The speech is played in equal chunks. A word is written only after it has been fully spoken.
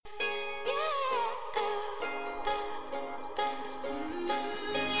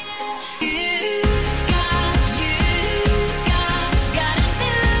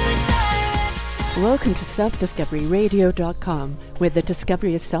Welcome to selfdiscoveryradio.com, where the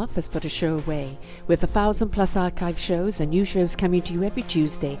discovery of self is but a show away. With 1,000+ archive shows and new shows coming to you every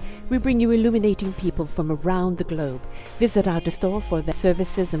Tuesday, we bring you illuminating people from around the globe. Visit our store for their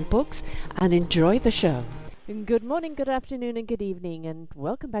services and books and enjoy the show. Good morning, good afternoon, and good evening, and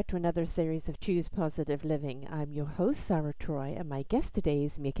welcome back to another series of Choose Positive Living. I'm your host, Sarah Troy, and my guest today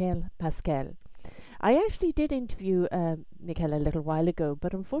is Michael Pascal. I actually did interview Michael a little while ago,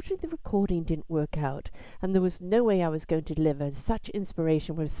 but unfortunately the recording didn't work out, and there was no way I was going to deliver such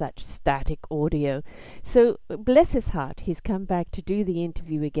inspiration with such static audio. So, bless his heart, he's come back to do the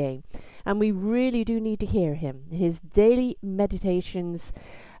interview again, and we really do need to hear him. His daily meditations,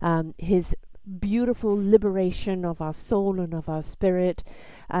 his beautiful liberation of our soul and of our spirit,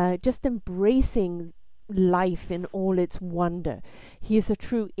 just embracing life in all its wonder. He is a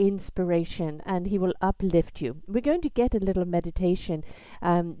true inspiration, and he will uplift you. We're going to get a little meditation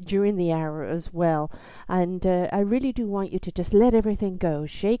during the hour as well, and I really do want you to just let everything go,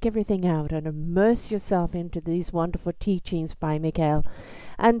 shake everything out, and immerse yourself into these wonderful teachings by Michael,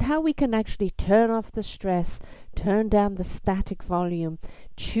 and how we can actually turn off the stress, turn down the static volume,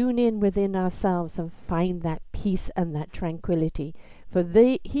 tune in within ourselves and find that peace and that tranquility. For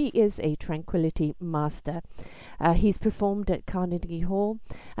he is a tranquility master. He's performed at Carnegie Hall,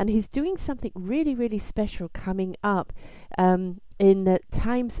 and he's doing something really, really special coming up in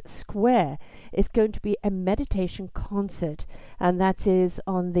Times Square. It's going to be a meditation concert, and that is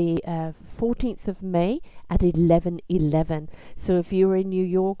on the 14th of May at 11:11. So if you're in New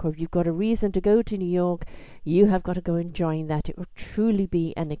York, or if you've got a reason to go to New York, you have got to go and join that. It will truly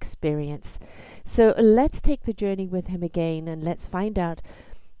be an experience. So let's take the journey with him again, and let's find out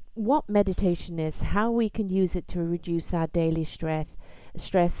what meditation is, how we can use it to reduce our daily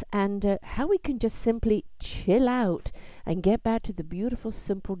stress, and how we can just simply chill out and get back to the beautiful,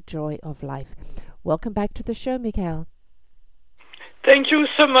 simple joy of life. Welcome back to the show, Michael. Thank you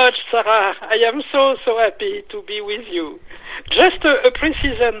so much, Sarah. I am so happy to be with you. Just a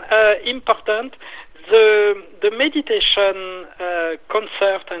precision important, the meditation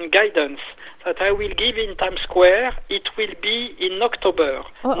concert and guidance that I will give in Times Square, it will be in October,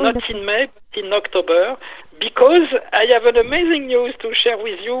 not in May, but in October, because I have an amazing news to share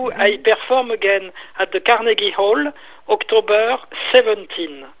with you. I perform again at the Carnegie Hall, October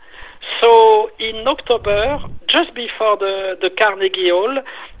 17. So in October, just before the Carnegie Hall,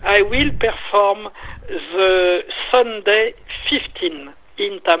 I will perform the Sunday 15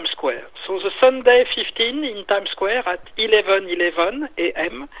 in Times Square. So the Sunday 15 in Times Square at 11:11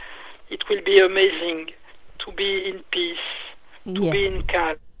 a.m., it will be amazing to be in peace, to be in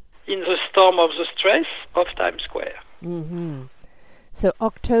calm, in the storm of the stress of Times Square. Mm-hmm. So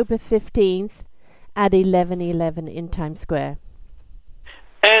October 15th at 11:11 in Times Square.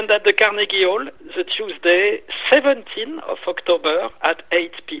 And at the Carnegie Hall, the Tuesday 17th of October at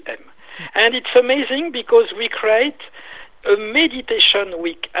 8 p.m. And it's amazing because we create a meditation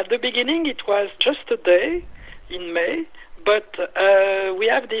week. At the beginning, it was just a day in May, but we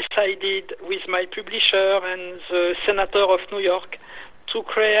have decided with my publisher and the Senator of New York to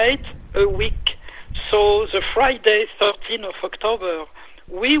create a week. So the Friday 13th of October,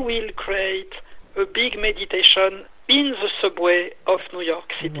 we will create a big meditation in the subway of New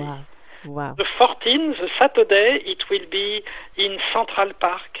York City. Wow. The 14th, the Saturday, it will be in Central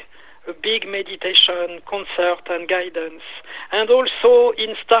Park, a big meditation concert and guidance, and also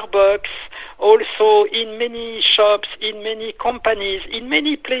in Starbucks, also in many shops, in many companies, in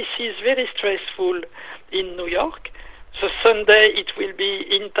many places very stressful in New York. The Sunday it will be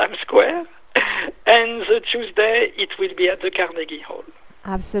in Times Square, and the Tuesday it will be at the Carnegie Hall.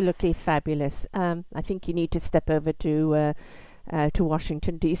 Absolutely fabulous. I think you need to step over to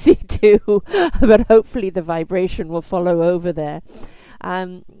Washington D.C. too, but hopefully the vibration will follow over there. I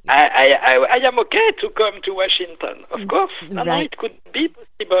am okay to come to Washington, of course. Right. It could be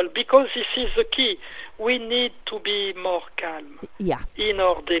possible, because this is the key. We need to be more calm in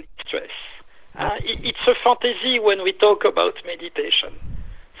our daily stress. It's a fantasy when we talk about meditation.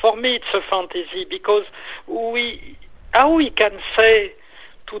 For me, it's a fantasy, because how we can say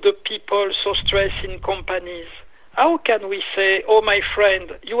to the people so stressed in companies, how can we say, oh, my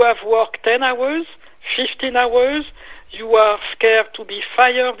friend, you have worked 10 hours, 15 hours, you are scared to be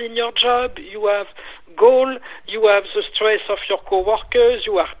fired in your job, you have goal, you have the stress of your co-workers,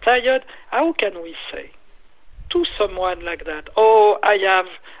 you are tired. How can we say to someone like that, oh, I have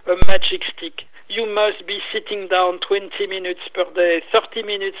a magic stick, you must be sitting down 20 minutes per day, 30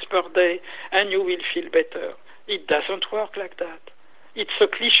 minutes per day, and you will feel better? It doesn't work like that. It's a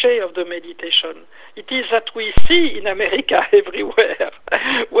cliché of the meditation. It is that we see in America everywhere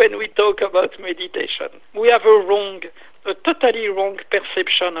when we talk about meditation. We have a totally wrong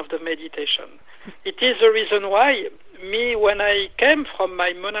perception of the meditation. It is the reason why when I came from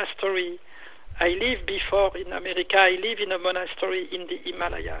my monastery, I lived before in America, I live in a monastery in the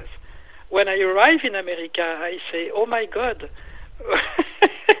Himalayas. When I arrive in America, I say, oh my God,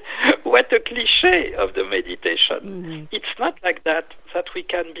 what a cliché of the meditation. Mm-hmm. It's not like that we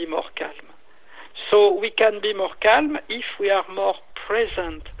can be more calm. So we can be more calm if we are more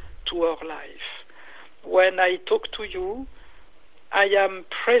present to our life. When I talk to you, I am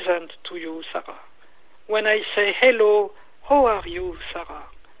present to you, Sarah. When I say hello, how are you, Sarah?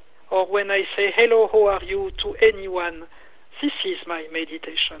 Or when I say hello, how are you to anyone, this is my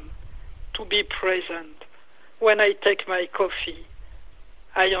meditation, to be present. When I take my coffee,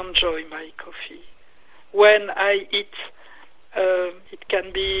 I enjoy my coffee. When I eat, it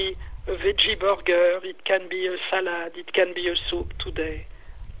can be a veggie burger, it can be a salad, it can be a soup today.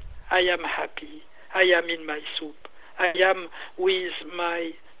 I am happy. I am in my soup. I am with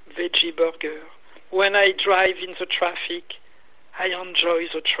my veggie burger. When I drive in the traffic, I enjoy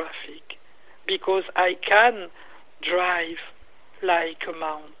the traffic because I can drive like a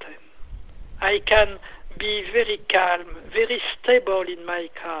mountain. I can be very calm, very stable in my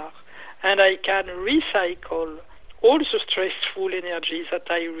car, and I can recycle all the stressful energies that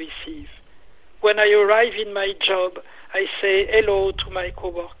I receive. When I arrive in my job, I say hello to my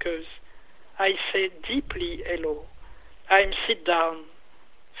coworkers. I say deeply hello. I sit down,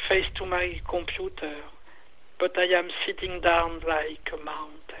 face to my computer, but I am sitting down like a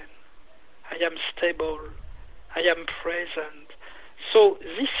mountain. I am stable. I am present. So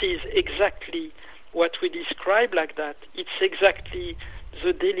this is exactly what we describe like that. It's exactly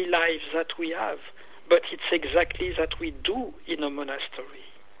the daily lives that we have, but it's exactly that we do in a monastery.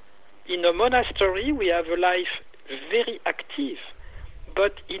 In a monastery, we have a life very active,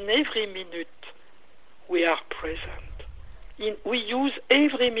 but in every minute, we are present. We use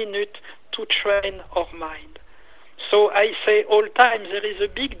every minute to train our mind. So I say all time there is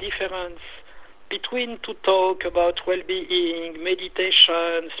a big difference between to talk about well-being,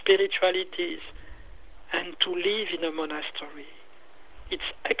 meditation, spiritualities, and to live in a monastery. It's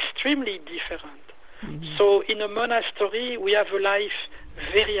extremely different. Mm-hmm. So in a monastery, we have a life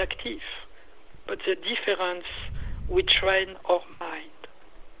very active, but the difference, we train our mind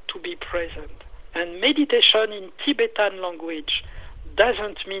to be present. And meditation in Tibetan language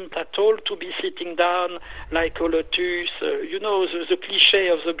doesn't mean at all to be sitting down like a lotus, the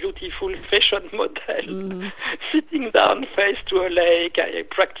cliché of the beautiful fashion model. Mm-hmm. Sitting down face to a lake, I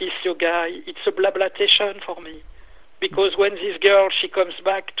practice yoga. It's a blablatation for me. Because when this girl, she comes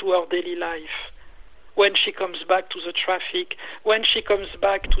back to her daily life, when she comes back to the traffic, when she comes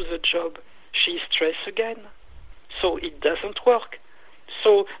back to the job, she's stressed again. So it doesn't work.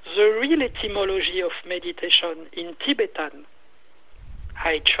 So the real etymology of meditation in Tibetan,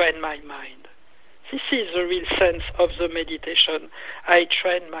 I train my mind. This is the real sense of the meditation. I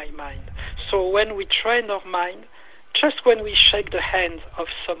train my mind. So when we train our mind, just when we shake the hand of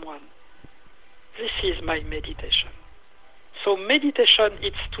someone, this is my meditation. So meditation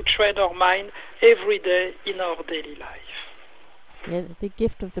is to train our mind every day in our daily life. Yeah, the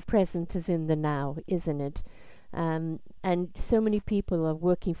gift of the present is in the now, isn't it? And so many people are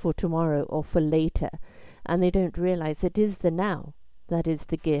working for tomorrow or for later, and they don't realize it is the now that is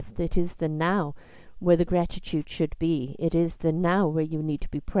the gift. It is the now where the gratitude should be. It is the now where you need to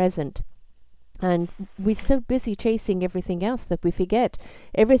be present. And we're so busy chasing everything else that we forget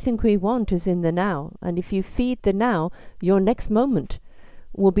everything we want is in the now. And if you feed the now, your next moment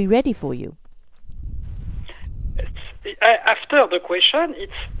will be ready for you. After the question,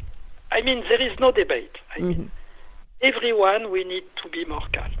 there is no debate. Everyone, we need to be more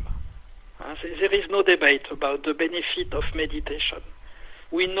calm. There is no debate about the benefit of meditation.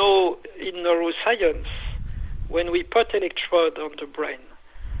 We know in neuroscience, when we put electrode on the brain,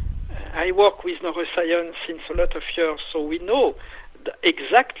 I work with neuroscience since a lot of years, so we know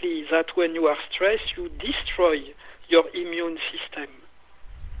exactly that when you are stressed, you destroy your immune system.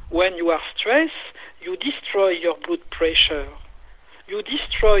 When you are stressed, you destroy your blood pressure. You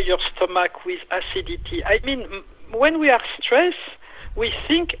destroy your stomach with acidity. When we are stressed, we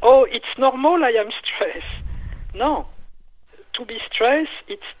think, oh, it's normal, I am stressed. No. To be stressed,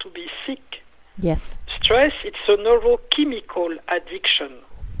 it's to be sick. Yes. Stress, it's a neurochemical addiction.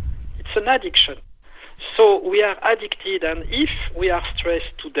 It's an addiction. So we are addicted, and if we are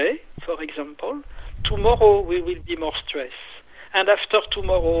stressed today, for example, tomorrow we will be more stressed. And after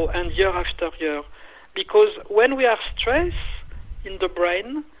tomorrow, and year after year. Because when we are stressed, in the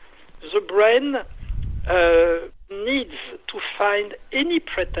brain needs to find any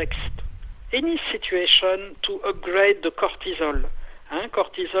pretext, any situation to upgrade the cortisol.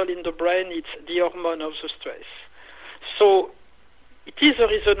 Cortisol in the brain, it's the hormone of the stress. So it is the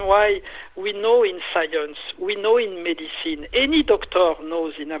reason why we know in science, we know in medicine, any doctor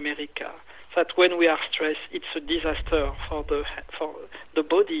knows in America that when we are stressed, it's a disaster for the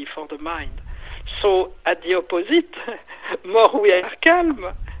body, for the mind. So at the opposite, more we are calm,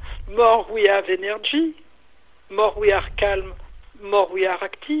 more we have energy, more we are calm, more we are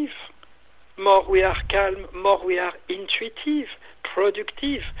active, more we are calm, more we are intuitive,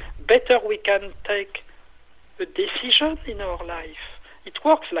 productive, better we can take a decision in our life. It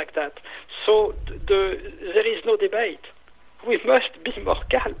works like that. So there is no debate. We must be more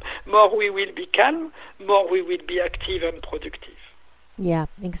calm. More we will be calm, more we will be active and productive. Yeah,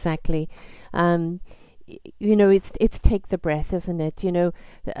 exactly. It's take the breath, isn't it?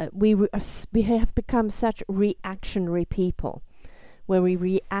 We have become such reactionary people, where we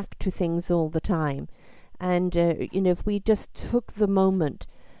react to things all the time. And if we just took the moment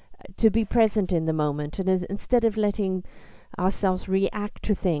to be present in the moment, and instead of letting ourselves react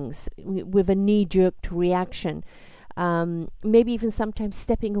to things with a knee-jerk reaction, maybe even sometimes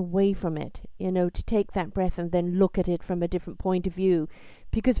stepping away from it, to take that breath and then look at it from a different point of view,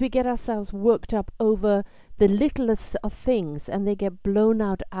 because we get ourselves worked up over the littlest of things, and they get blown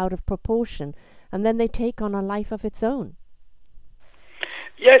out of proportion, and then they take on a life of its own.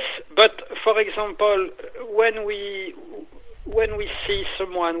 Yes, but for example, when we see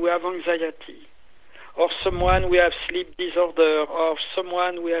someone who have anxiety, or someone who have sleep disorder, or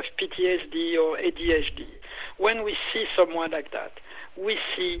someone who have PTSD or ADHD, when we see someone like that, we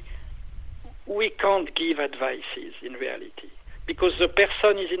see we can't give advices in reality, because the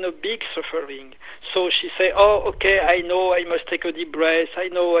person is in a big suffering. So she say, oh, okay, I know I must take a deep breath, I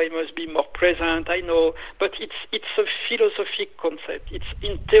know I must be more present, I know, but it's a philosophic concept. It's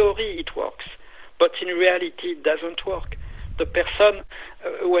in theory it works, but in reality it doesn't work. The person,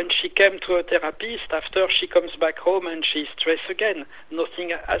 when she came to a therapist, after she comes back home and she's stressed again,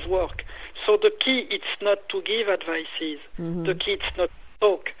 nothing has worked. So the key is not to give advices. Mm-hmm. The key is not to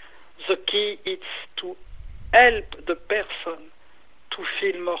talk. The key is to help the person to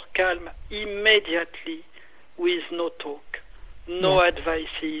feel more calm immediately with no talk, no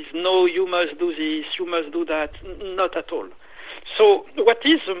advices, no you must do this, you must do that, not at all. So what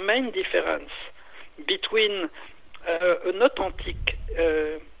is the main difference between an authentic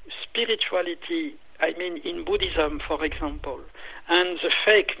spirituality, I mean in Buddhism, for example, and the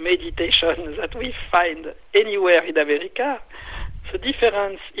fake meditation that we find anywhere in America? The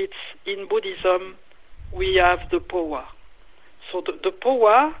difference is in Buddhism we have the power. So the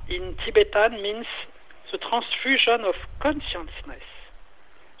power in Tibetan means the transfusion of consciousness.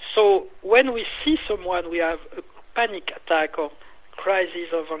 So when we see someone we have a panic attack or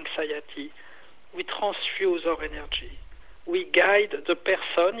crisis of anxiety, we transfuse our energy. We guide the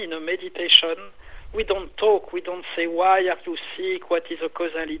person in a meditation. We don't talk. We don't say, why are you sick? What is the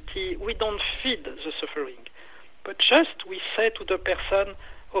causality? We don't feed the suffering. But just we say to the person,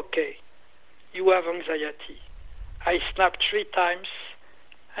 okay, you have anxiety. I snap 3 times,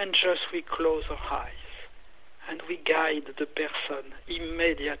 and just we close our eyes. And we guide the person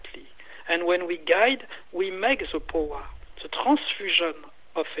immediately. And when we guide, we make the power, the transfusion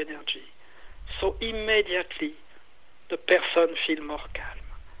of energy. So immediately, the person feels more calm.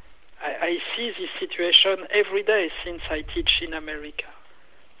 I see this situation every day since I teach in America.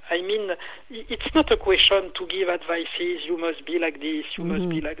 I mean, it's not a question to give advices, you must be like this, you must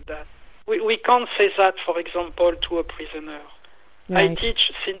be like that. We can't say that, for example, to a prisoner. Right. I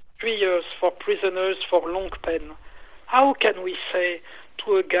teach since 3 years for prisoners for long pen. How can we say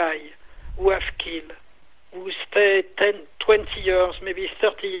to a guy who have killed, who stay 10, 20 years, maybe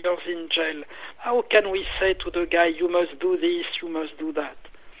 30 years in jail, how can we say to the guy, you must do this, you must do that?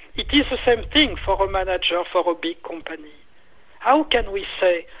 It is the same thing for a manager for a big company. How can we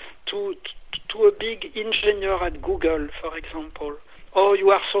say to a big engineer at Google, for example, oh, you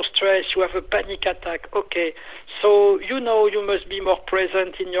are so stressed, you have a panic attack. Okay, so you must be more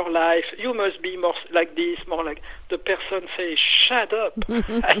present in your life. You must be more like this, more like... The person says, shut up.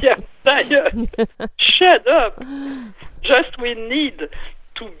 I am tired. Shut up. Just we need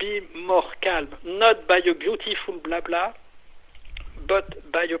to be more calm, not by a beautiful blah blah,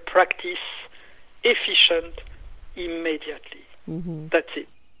 but by a practice efficient immediately. Mm-hmm. That's it.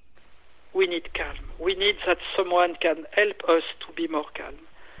 We need calm. We need that someone can help us to be more calm.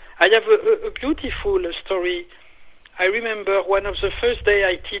 I have a beautiful story. I remember one of the first day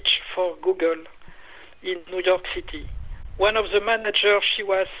I teach for Google in New York City. one of the managers, she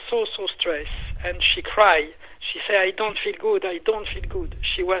was so stressed, and she cried. She said, I don't feel good, I don't feel good.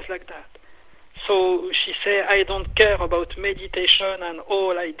 She was like that. So she said, I don't care about meditation and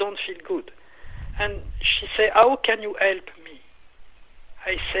all, I don't feel good. And she said, how can you help me?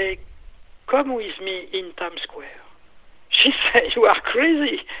 I say, come with me in Times Square. She said, you are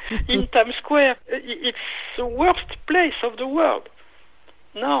crazy. In Times Square, it's the worst place of the world.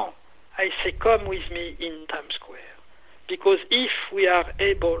 No, I say, come with me in Times Square. Because if we are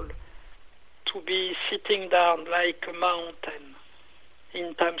able to be sitting down like a mountain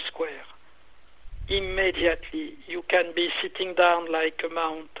in Times Square, immediately you can be sitting down like a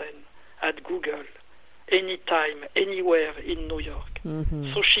mountain at Google, anytime, anywhere in New York.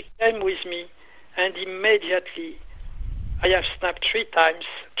 Mm-hmm. So she came with me, and immediately I have snapped 3 times.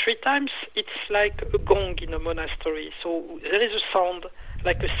 3 times, it's like a gong in a monastery. So there is a sound,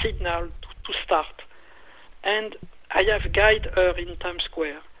 like a signal to start. And I have guided her in Times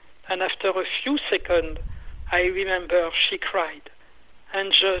Square. And after a few seconds, I remember she cried.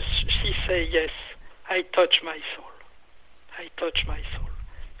 And just she said, yes, I touch my soul. I touch my soul.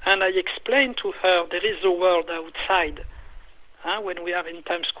 And I explained to her, there is a world outside. When we are in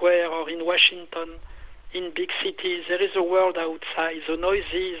Times Square or in Washington, in big cities, there is a world outside, the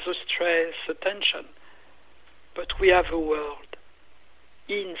noises, the stress, the tension. But we have a world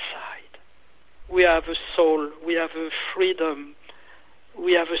inside. We have a soul, we have a freedom,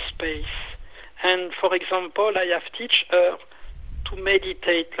 we have a space. And for example, I have taught her to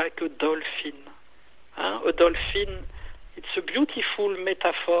meditate like a dolphin. A dolphin, it's a beautiful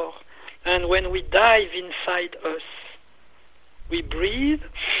metaphor. And when we dive inside us, we breathe,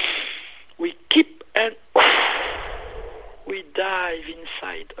 we keep, and we dive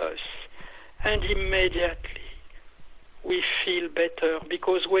inside us. And immediately we feel better,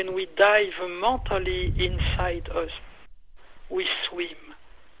 because when we dive mentally inside us, we swim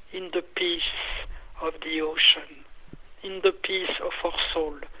in the peace of the ocean, in the peace of our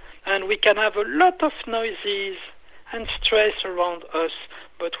soul. And we can have a lot of noises and stress around us,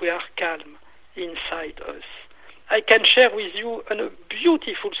 but we are calm inside us. I can share with you a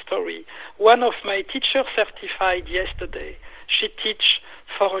beautiful story. One of my teachers certified yesterday. She teach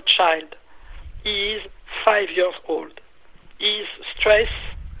for a child. He is 5 years old. He is stressed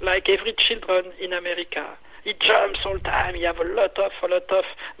like every children in America. He jumps all the time. He have a lot of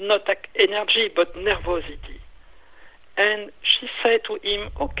not energy but nervosity. And she said to him,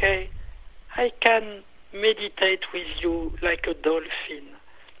 okay, I can meditate with you like a dolphin.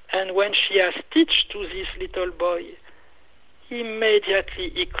 And when she has teach to this little boy,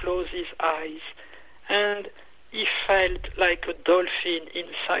 immediately he closed his eyes and he felt like a dolphin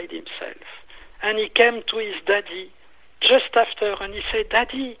inside himself. And he came to his daddy just after and he said,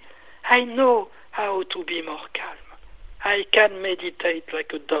 Daddy, I know how to be more calm. I can meditate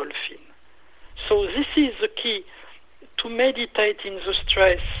like a dolphin. So this is the key, to meditate in the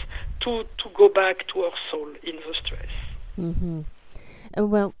stress, to go back to our soul in the stress. Mm-hmm.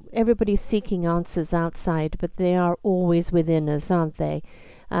 Well, everybody's seeking answers outside, but they are always within us, aren't they?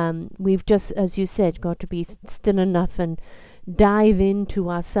 We've just, as you said, got to be still enough and dive into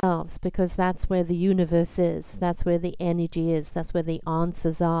ourselves, because that's where the universe is, that's where the energy is, that's where the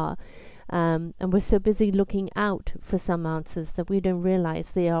answers are. And we're so busy looking out for some answers that we don't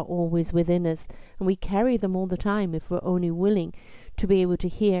realize they are always within us, and we carry them all the time if we're only willing to be able to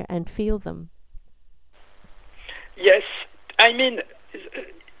hear and feel them. Yes, I mean,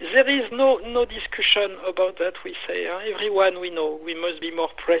 there is no discussion about that, we say. Everyone we know, we must be more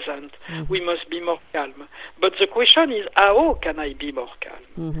present, we must be more calm. But the question is, how can I be more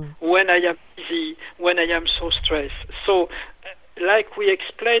calm when I am busy, when I am so stressed? So, like we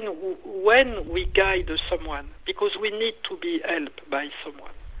explained, when we guide someone, because we need to be helped by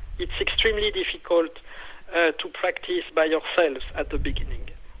someone. It's extremely difficult to practice by ourselves at the beginning.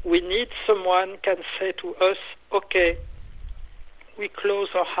 We need someone can say to us, okay, we close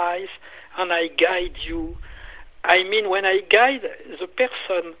our eyes and I guide you. I mean, when I guide the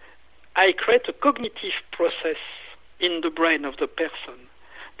person, I create a cognitive process in the brain of the person.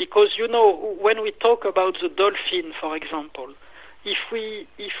 Because, you know, when we talk about the dolphin, for example, if we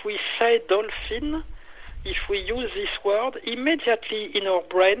say dolphin, if we use this word, immediately in our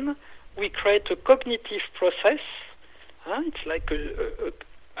brain, we create a cognitive process. It's like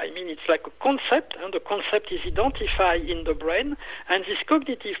it's like a concept, and the concept is identified in the brain, and this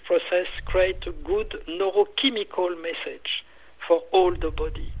cognitive process creates a good neurochemical message for all the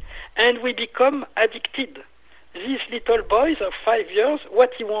body. And we become addicted. These little boys of 5 years,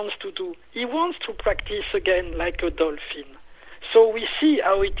 what he wants to do? He wants to practice again like a dolphin. So we see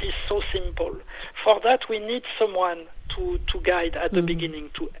how it is so simple. For that, we need someone to guide at the beginning,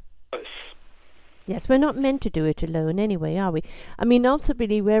 to help us. Yes, we're not meant to do it alone anyway, are we? I mean,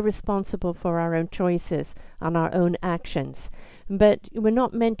 ultimately, we're responsible for our own choices and our own actions. But we're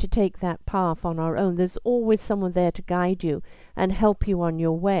not meant to take that path on our own. There's always someone there to guide you and help you on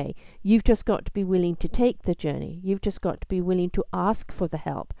your way. You've just got to be willing to take the journey. You've just got to be willing to ask for the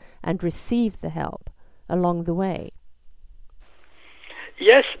help and receive the help along the way.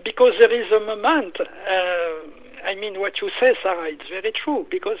 Yes, because there is a moment. I mean, what you say, Sarah, it's very true,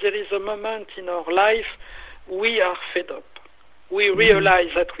 because there is a moment in our life we are fed up. We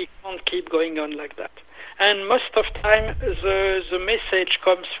realize that we can't keep going on like that. And most of time, the message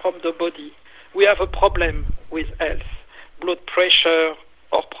comes from the body. We have a problem with health, blood pressure,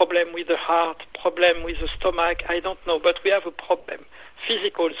 or problem with the heart, problem with the stomach, I don't know, but we have a problem.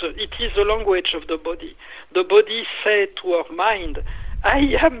 Physical, it is the language of the body. The body says to our mind,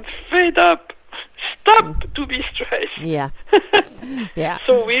 I am fed up. Stop to be stressed. Yeah. Yeah.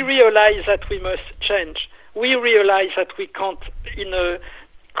 So we realize that we must change. We realize that we can't, in a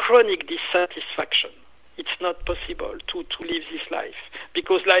chronic dissatisfaction, it's not possible to live this life,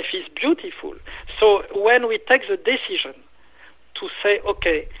 because life is beautiful. So when we take the decision to say,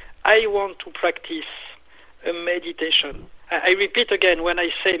 okay, I want to practice a meditation. I repeat again, when I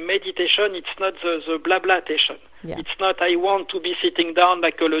say meditation, it's not the blablatation. Yeah. It's not I want to be sitting down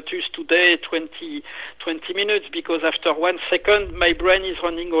like a lotus today 20 minutes, because after 1 second my brain is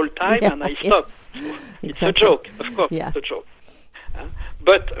running all time and I stop. So it's a joke, of course, it's a joke.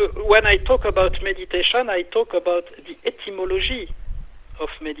 But when I talk about meditation, I talk about the etymology of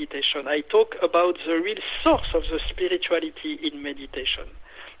meditation. I talk about the real source of the spirituality in meditation.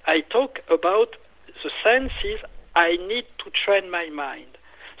 I talk about the sense is I need to train my mind.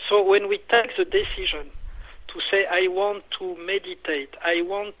 So when we take the decision to say I want to meditate, I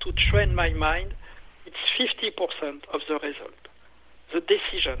want to train my mind, it's 50% of the result. The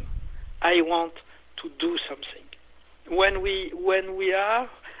decision, I want to do something. When we are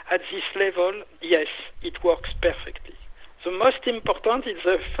at this level, yes, it works perfectly. The most important is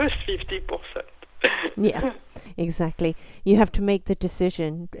the first 50%. Yeah, exactly. You have to make the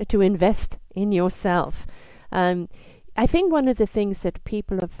decision to invest in yourself. I think one of the things that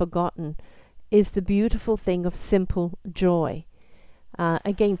people have forgotten is the beautiful thing of simple joy.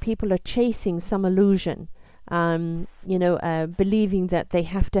 Again, people are chasing some illusion, believing that they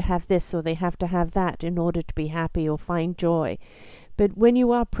have to have this or they have to have that in order to be happy or find joy. But when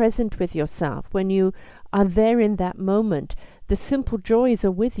you are present with yourself, when you are there in that moment, the simple joys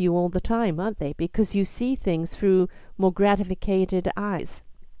are with you all the time, aren't they? Because you see things through more gratificated eyes.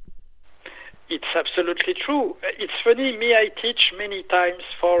 It's absolutely true. It's funny, I teach many times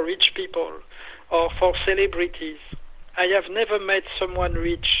for rich people or for celebrities. I have never met someone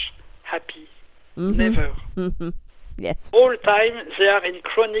rich happy. Mm-hmm. Never. Mm-hmm. Yes. All time they are in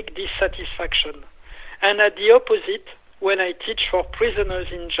chronic dissatisfaction. And at the opposite, when I teach for prisoners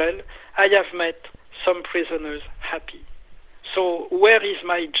in jail, I have met some prisoners happy. So where is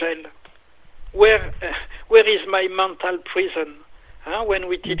my jail? Where is my mental prison? When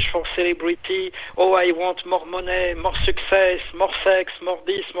we teach for celebrity, I want more money, more success, more sex, more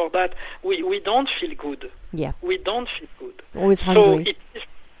this, more that. We don't feel good. Yeah. We don't feel good. Always hungry. So it is,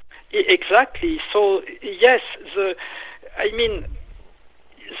 exactly. So yes, there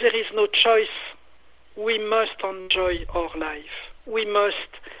is no choice. We must enjoy our life. We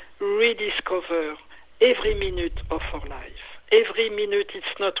must rediscover every minute of our life. Every minute,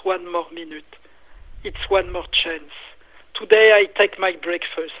 it's not one more minute. It's one more chance. Today I take my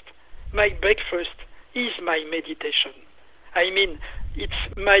breakfast. My breakfast is my meditation.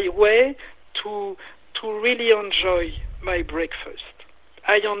 It's my way to really enjoy my breakfast.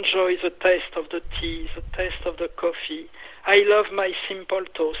 I enjoy the taste of the tea, the taste of the coffee. I love my simple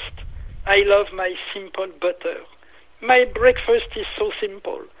toast. I love my simple butter. My breakfast is so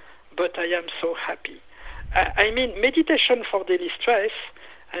simple, but I am so happy. Meditation for daily stress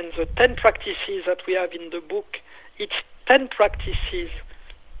and the 10 practices that we have in the book, it's 10 practices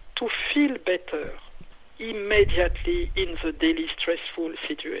to feel better immediately in the daily stressful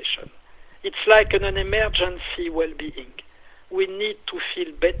situation. It's like an emergency well-being. We need to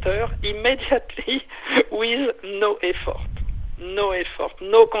feel better immediately with no effort. No effort,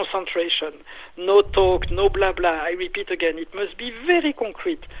 no concentration, no talk, no blah blah. I repeat again, it must be very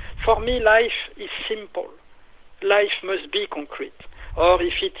concrete. For me, life is simple. Life must be concrete. Or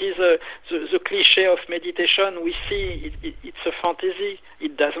if it is the cliché of meditation, we see it's a fantasy.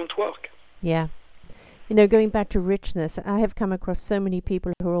 It doesn't work. Yeah. Going back to richness, I have come across so many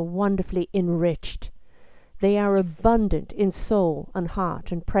people who are wonderfully enriched. They are abundant in soul and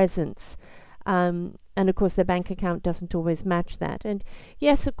heart and presence. And of course, their bank account doesn't always match that. And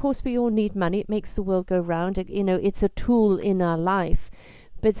yes, of course, we all need money. It makes the world go round. It's a tool in our life.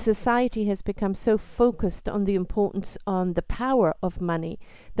 But society has become so focused on the importance, on the power of money,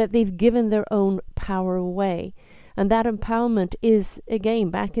 that they've given their own power away. And that empowerment is,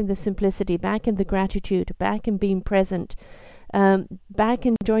 again, back in the simplicity, back in the gratitude, back in being present, back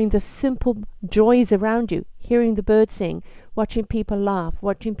enjoying the simple joys around you, hearing the birds sing, watching people laugh,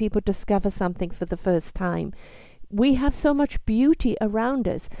 watching people discover something for the first time. We have so much beauty around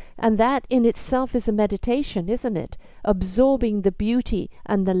us, and that in itself is a meditation, isn't it? Absorbing the beauty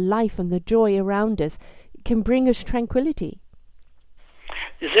and the life and the joy around us can bring us tranquility.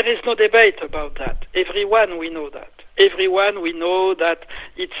 There is no debate about that. Everyone we know that. Everyone we know that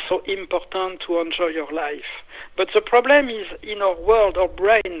it's so important to enjoy your life. But the problem is, in our world, our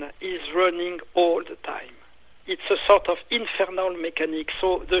brain is running all the time. It's a sort of infernal mechanic.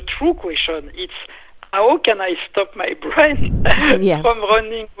 So the true question is, how can I stop my brain from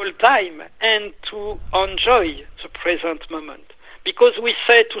running all the time and to enjoy the present moment? Because we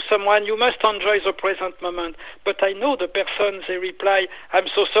say to someone, you must enjoy the present moment. But I know the person, they reply, I'm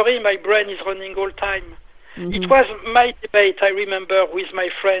so sorry, my brain is running all the time. Mm-hmm. It was my debate, I remember, with my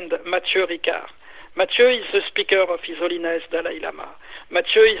friend Mathieu Ricard. Mathieu is the speaker of His Holiness Dalai Lama.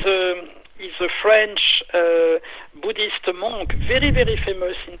 Mathieu is a French Buddhist monk, very, very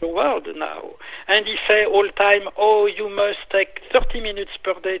famous in the world now. And he say all the time, oh, you must take 30 minutes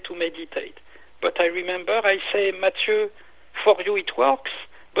per day to meditate. But I remember, I say, Mathieu, for you it works,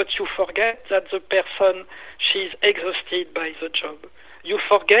 but you forget that the person, she's exhausted by the job. You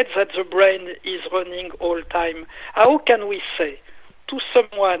forget that the brain is running all the time. How can we say to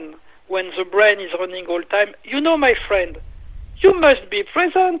someone when the brain is running all the time, you know, my friend, you must be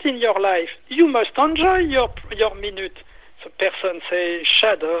present in your life. You must enjoy your minute. The person say,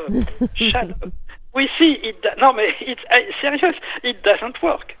 shut up, shut up. We see it. No, but it's serious. It doesn't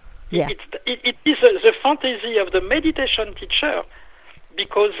work. Yeah. It is the fantasy of the meditation teacher,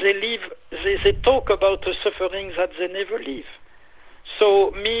 because they talk about the suffering that they never live.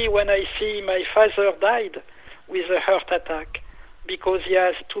 So me, when I see my father died with a heart attack because he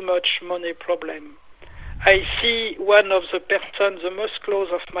has too much money problem, I see one of the persons the most close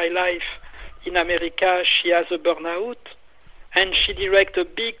of my life in America, she has a burnout, and she directs a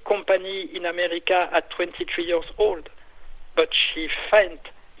big company in America at 23 years old, but she faint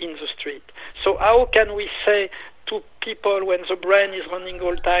in the street. So how can we say to people when the brain is running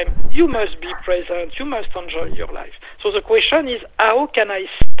all the time, you must be present, you must enjoy your life? So the question is, how can I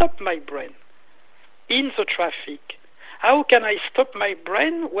stop my brain in the traffic? How can I stop my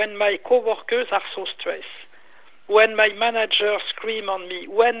brain when my coworkers are so stressed? When my manager screams on me?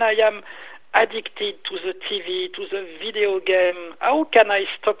 When I am addicted to the TV, to the video game? How can I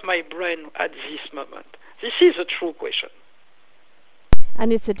stop my brain at this moment? This is a true question.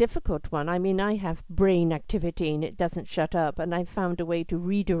 And it's a difficult one. I mean, I have brain activity and it doesn't shut up, and I've found a way to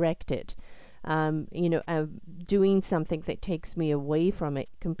redirect it. Doing something that takes me away from it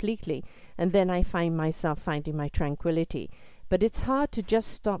completely, and then I find myself finding my tranquility. But it's hard to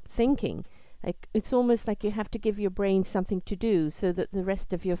just stop thinking. It's almost like you have to give your brain something to do so that the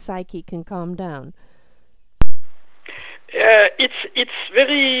rest of your psyche can calm down. It's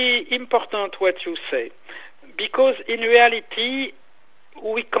very important what you say, because in reality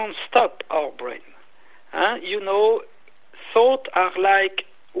we can't stop our brain. Thoughts are like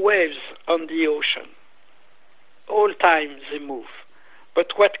waves on the ocean. All time they move. But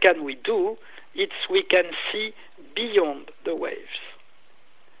what can we do? We can see beyond the waves,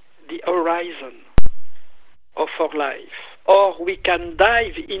 the horizon of our life. Or we can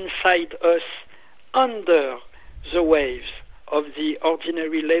dive inside us under the waves of the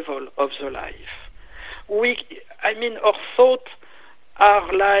ordinary level of the life. Our thoughts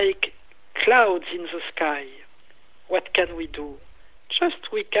are like clouds in the sky. What can we do?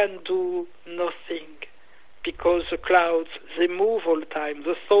 Just we can do nothing, because the clouds, they move all the time.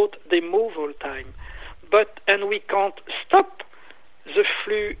 The thought, they move all the time. And we can't stop the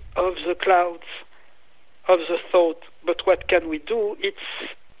flow of the clouds, of the thought. But what can we do? It's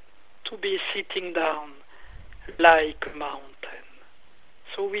to be sitting down like a mountain.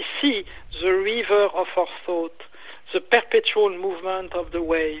 So we see the river of our thought, the perpetual movement of the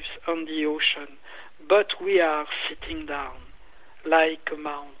waves on the ocean, but we are sitting down like a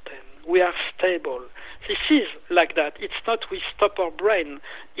mountain. We are stable. This is like that. It's not we stop our brain.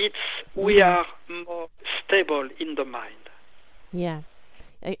 It's we are more stable in the mind. Yeah.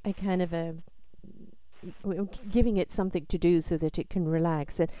 I kind of giving it something to do so that it can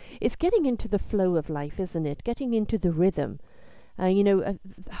relax. And it's getting into the flow of life, isn't it? Getting into the rhythm.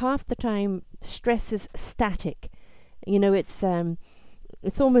 Half the time stress is static.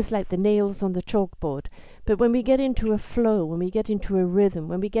 It's almost like the nails on the chalkboard. But when we get into a flow, when we get into a rhythm,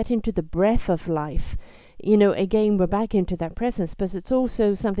 when we get into the breath of life, again, we're back into that presence. But it's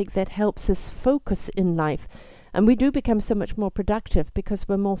also something that helps us focus in life. And we do become so much more productive because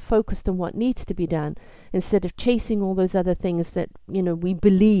we're more focused on what needs to be done instead of chasing all those other things that, we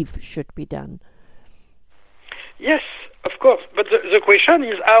believe should be done. Yes, of course. But the question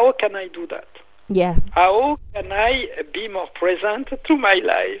is, how can I do that? Yeah. How can I be more present to my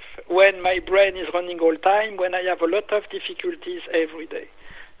life when my brain is running all time, when I have a lot of difficulties every day?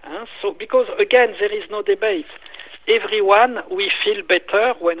 So, because again, there is no debate. Everyone, we feel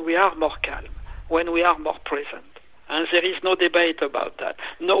better when we are more calm, when we are more present. And there is no debate about that.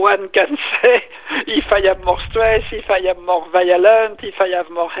 No one can say, if I am more stressed, if I am more violent, if I have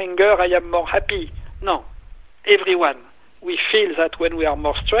more anger, I am more happy. No. Everyone. We feel that when we are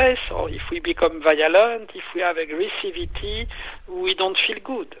more stressed, or if we become violent, if we have aggressivity, we don't feel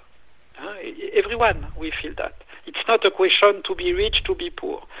good. Everyone, we feel that. It's not a question to be rich, to be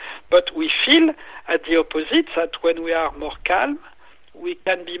poor. But we feel at the opposite, that when we are more calm, we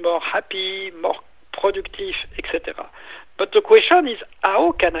can be more happy, more productive, etc. But the question is,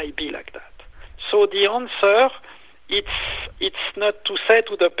 how can I be like that? So the answer, it's not to say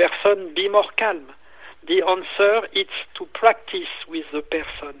to the person, be more calm. The answer is to practice with the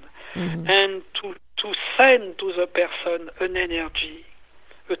person and to send to the person an energy,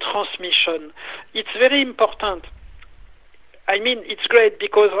 a transmission. It's very important. I mean, it's great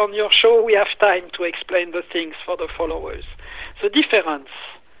because on your show we have time to explain the things for the followers. The difference,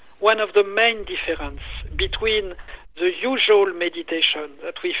 one of the main difference between the usual meditation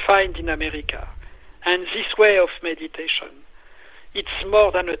that we find in America and this way of meditation, it's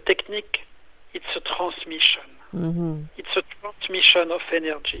more than a technique. It's a transmission. It's a transmission of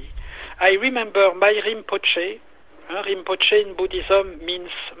energy. I remember my Rinpoche. Rinpoche in Buddhism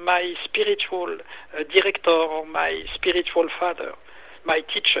means my spiritual director or my spiritual father, my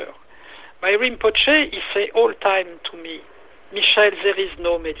teacher. My Rinpoche, he say all time to me, Michel, there is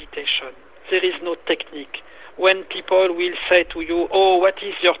no meditation. There is no technique. When people will say to you, oh, what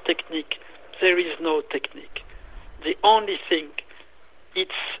is your technique? There is no technique. The only thing,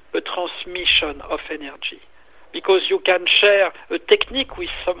 it's a transmission of energy. Because you can share a technique with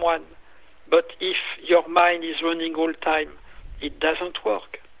someone, but if your mind is running all time, it doesn't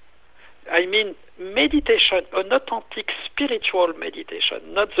work. I mean, meditation, an authentic spiritual meditation,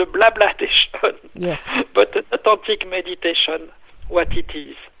 not the blablatation, yes. but an authentic meditation, what it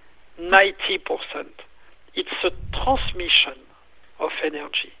is, 90%. It's a transmission of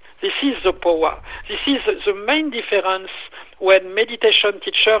energy. This is the power. This is the main difference when meditation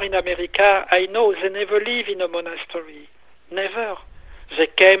teachers in America, I know they never live in a monastery. Never. They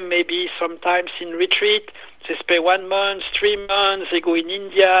came maybe sometimes in retreat. They stay 1 month, 3 months. They go in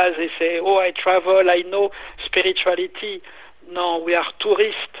India. They say, oh, I travel. I know spirituality. No, we are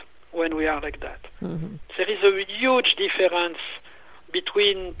tourists when we are like that. There is a huge difference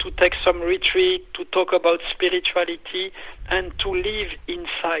between to take some retreat, to talk about spirituality, and to live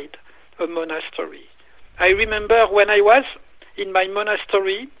inside a monastery. I remember when I was in my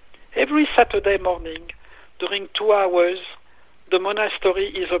monastery, every Saturday morning, during 2 hours, the monastery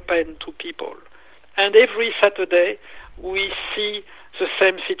is open to people. And every Saturday, we see the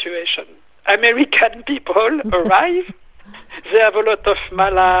same situation. American people arrive, they have a lot of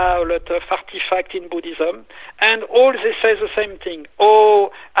mala, a lot of artifact in Buddhism, and all they say the same thing. Oh,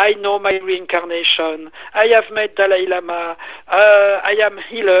 I know my reincarnation. I have met Dalai Lama. I am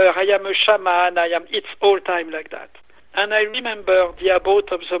healer. I am a shaman. It's all time like that. And I remember the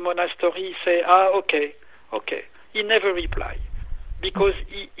abbot of the monastery say, okay. He never replied because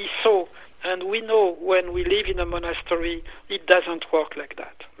he saw, and we know when we live in a monastery, it doesn't work like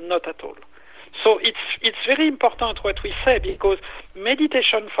that. Not at all. So it's very important what we say, because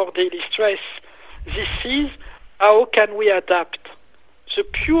meditation for daily stress, this is how can we adapt the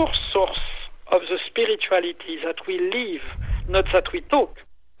pure source of the spirituality that we live, not that we talk,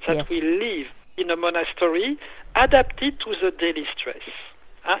 that yes. we live in a monastery, adapt it to the daily stress.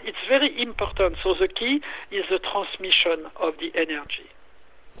 It's very important. So the key is the transmission of the energy.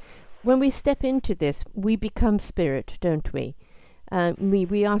 When we step into this, we become spirit, don't we?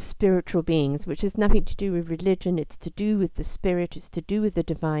 We are spiritual beings, which has nothing to do with religion. It's to do with the spirit. It's to do with the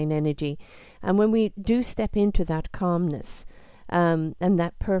divine energy. And when we do step into that calmness and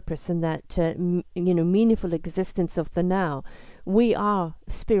that purpose and that meaningful existence of the now, we are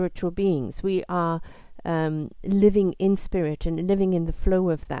spiritual beings. We are living in spirit and living in the flow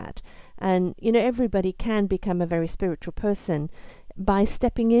of that. And everybody can become a very spiritual person by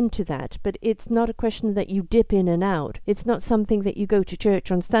stepping into that. But it's not a question that you dip in and out. It's not something that you go to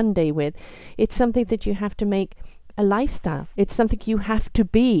church on Sunday with. It's something that you have to make a lifestyle. It's something you have to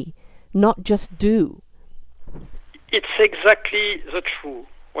be, not just do. It's exactly the truth,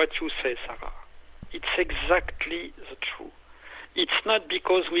 what you say, Sarah. It's exactly the truth. It's not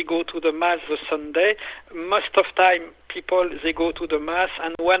because we go to the Mass the Sunday. Most of time, people, they go to the Mass,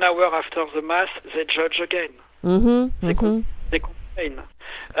 and 1 hour after the Mass, they judge again. They complain.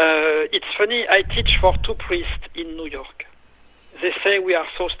 It's funny, I teach for 2 priests in New York. They say we are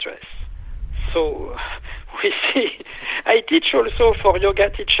so stressed. So, we see, I teach also for yoga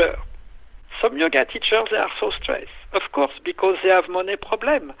teachers. Some yoga teachers, they are so stressed. Of course, because they have money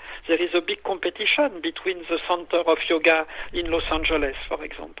problem. There is a big competition between the center of yoga in Los Angeles, for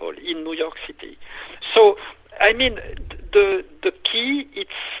example, in New York City. So, I mean, the key,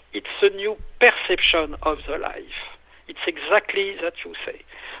 it's a new perception of the life. It's exactly that you say.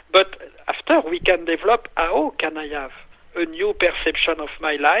 But after we can develop, how can I have a new perception of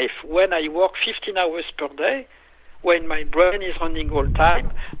my life when I work 15 hours per day, when my brain is running all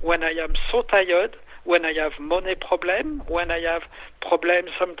time, when I am so tired, when I have money problem, when I have problems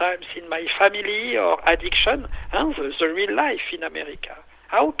sometimes in my family or addiction, the real life in America.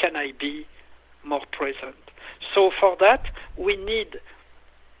 How can I be more present? So for that, we need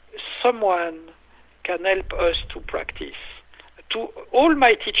someone can help us to practice. To all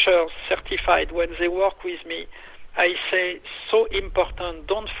my teachers certified, when they work with me, I say, so important,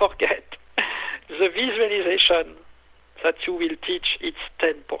 don't forget, the visualization that you will teach, it's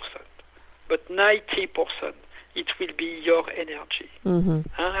 10%. But 90%, it will be your energy.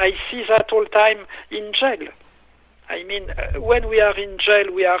 I see that all time in jail. I mean, when we are in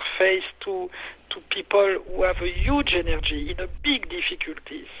jail, we are faced to people who have a huge energy, in a big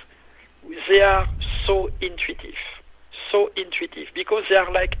difficulties. They are so intuitive, because they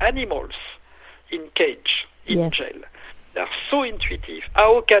are like animals in cage, in jail. They are so intuitive.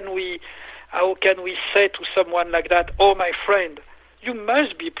 How can we say to someone like that, oh, my friend, you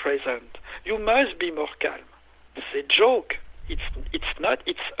must be present. You must be more calm. It's a joke. It's not.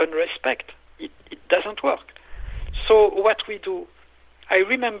 It's unrespect. It doesn't work. So what we do, I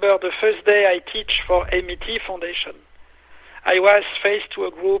remember the first day I teach for MET Foundation. I was faced to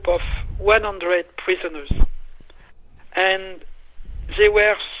a group of 100 prisoners, and they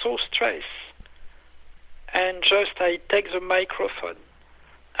were so stressed. And just I take the microphone,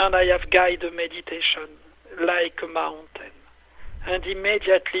 and I have guided meditation like a mountain. And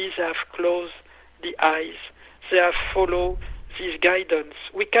immediately they have closed the eyes. They have followed this guidance.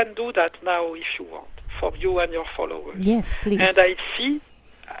 We can do that now if you want, for you and your followers. Yes, please. And I see,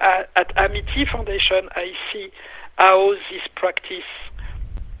 at Amity Foundation, I see how this practice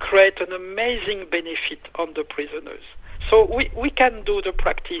creates an amazing benefit on the prisoners. So we can do the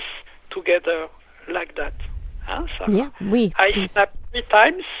practice together like that. Yeah, I snap 3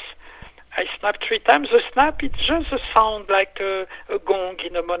 times. The snap, it's just a sound like a gong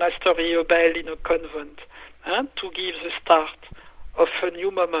in a monastery, a bell in a convent, to give the start of a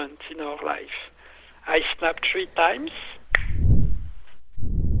new moment in our life. I snap 3 times.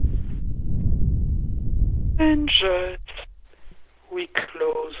 And just we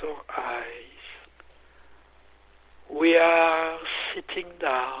close our eyes. We are sitting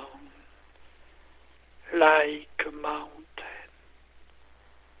down like a mountain.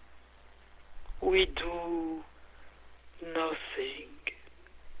 We do nothing.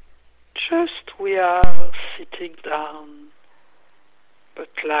 Just we are sitting down, but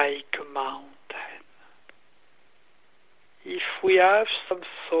like a mountain. If we have some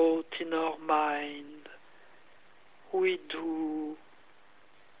thought in our mind, we do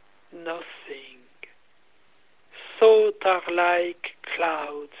nothing. Thoughts are like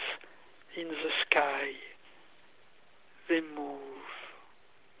clouds in the sky. They move.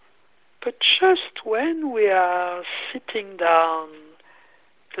 But just when we are sitting down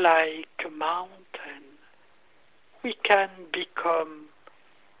like a mountain, we can become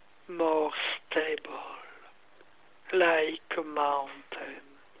more stable, like a mountain.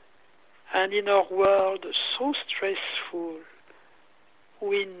 And in our world so stressful,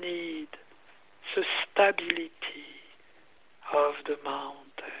 we need the stability of the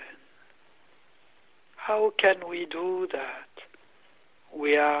mountain. How can we do that?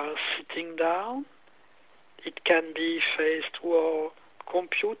 We are sitting down. It can be faced to our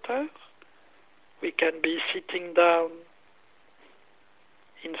computer. We can be sitting down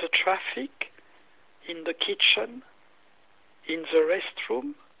in the traffic, in the kitchen, in the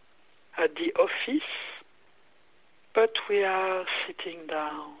restroom, at the office. But we are sitting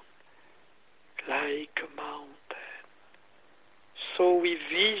down like a mountain. So we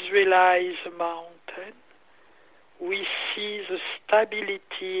visualize a mountain. We see the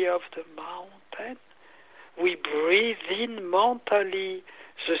stability of the mountain. We breathe in mentally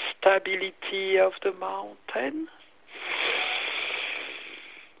the stability of the mountain.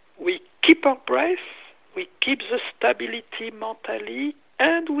 We keep our breath. We keep the stability mentally,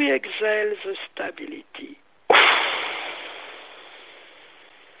 and we exhale the stability.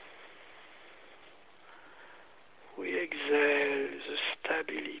 We exhale the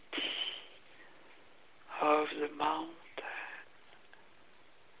stability of the mountain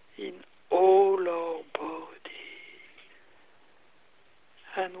in all our body.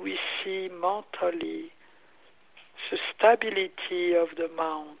 And we see mentally the stability of the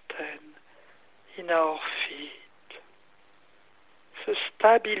mountain in our feet, the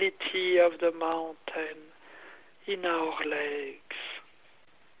stability of the mountain in our legs,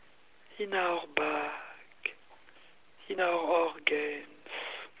 in our back, in our organs.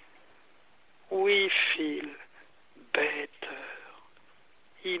 We feel better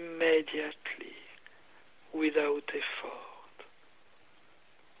immediately without effort.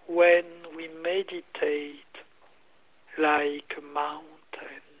 When we meditate like a mountain,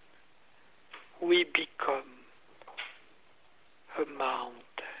 we become a mountain.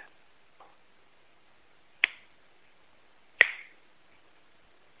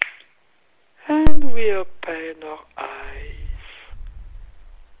 And we open our eyes.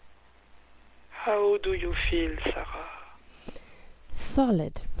 How do you feel, Sarah?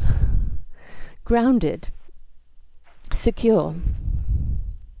 Solid, grounded, secure.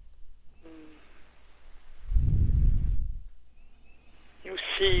 You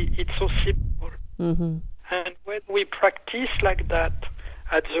see, it's so simple. Mm-hmm. And when we practice like that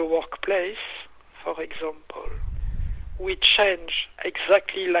at the workplace, for example, we change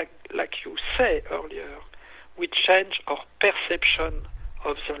exactly like you say earlier. We change our perception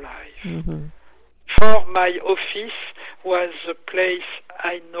of the life. Mm-hmm. For my office was a place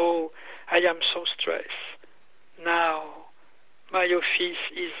I know I am so stressed. Now my office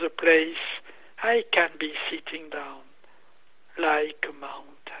is a place I can be sitting down like a mountain.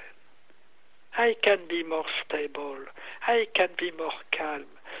 I can be more stable. I can be more calm.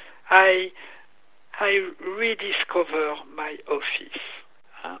 I rediscover my office.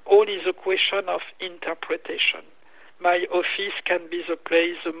 All is a question of interpretation. My office can be the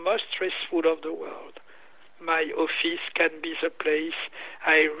place the most stressful of the world. My office can be the place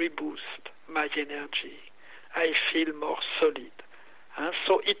I reboost my energy. I feel more solid.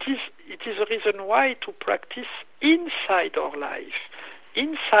 So it is a reason why to practice inside our life,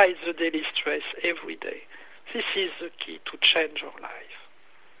 inside the daily stress every day. This is the key to change our life.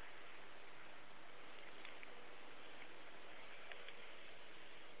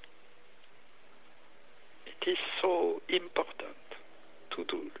 It is so important to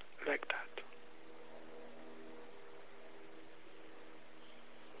do like that.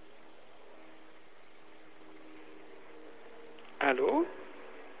 Hello?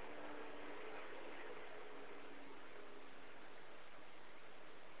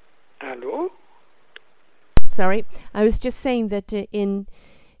 Hello? Sorry, I was just saying that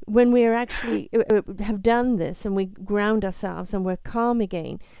when we are actually have done this and we ground ourselves and we're calm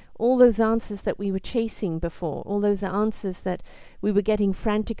again, all those answers that we were chasing before, all those answers that we were getting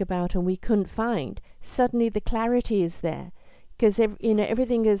frantic about and we couldn't find, suddenly the clarity is there, because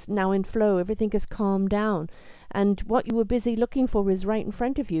everything is now in flow, everything is calmed down, and what you were busy looking for is right in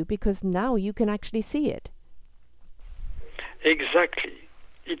front of you, because now you can actually see it. Exactly.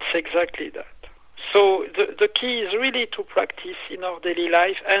 It's exactly that. So the key is really to practice in our daily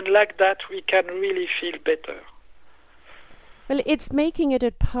life, and like that we can really feel better. Well, it's making it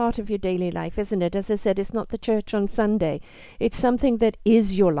a part of your daily life, isn't it? As I said, it's not the church on Sunday. It's something that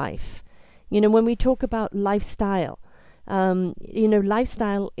is your life. When we talk about lifestyle,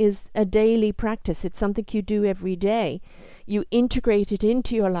 lifestyle is a daily practice. It's something you do every day. You integrate it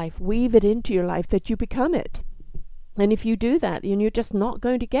into your life, weave it into your life, that you become it. And if you do that, then you're just not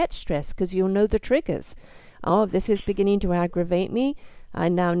going to get stressed, because you'll know the triggers. Oh, this is beginning to aggravate me. I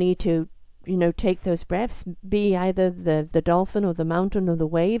now need to, take those breaths, be either the dolphin or the mountain or the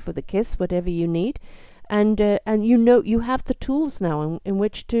wave or the kiss, whatever you need. And you have the tools now in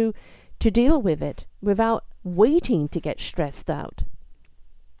which to deal with it without waiting to get stressed out.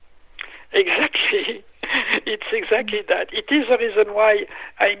 Exactly. It's exactly that. It is the reason why,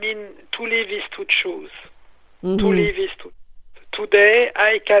 to live is to choose. Mm-hmm. To live is to... Today,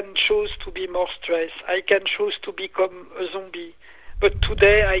 I can choose to be more stressed. I can choose to become a zombie. But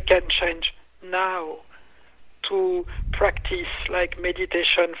today, I can change now to practice like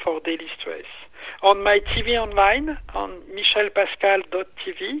meditation for daily stress, on my TV online on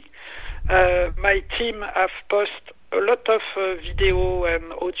michelpascal.tv. My team have posted a lot of video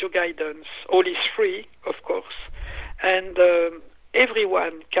and audio guidance. All is free, of course, and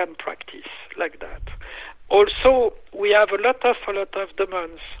everyone can practice like that. Also, we have a lot of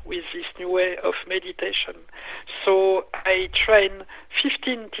demands with this new way of meditation. So I train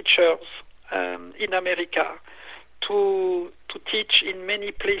 15 teachers in America to teach in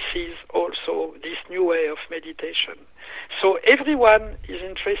many places also this new way of meditation. So everyone is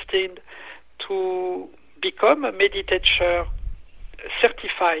interested to become a meditator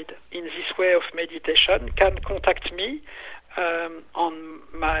certified in this way of meditation can contact me on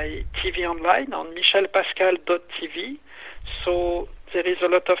my TV online on michelpascal.tv. So there is a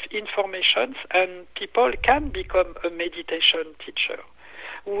lot of information and people can become a meditation teacher.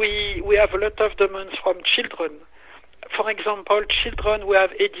 We have a lot of demands from children. For example, children who have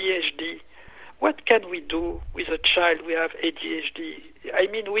ADHD. What can we do with a child who have ADHD? I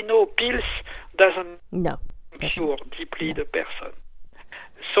mean, we know pills doesn't cure deeply the person.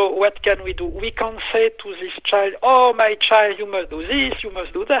 So what can we do? We can say to this child, "Oh, my child, you must do this, you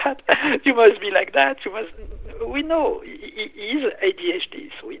must do that, you must be like that, you must..." We know he is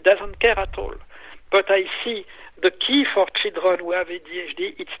ADHD, so he doesn't care at all. But I see the key for children who have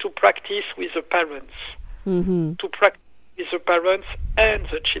ADHD is to practice with the parents, to practice with the parents and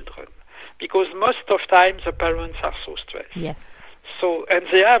the children, because most of time the parents are so stressed. Yes. So, and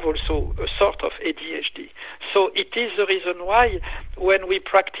they have also a sort of ADHD. So it is the reason why when we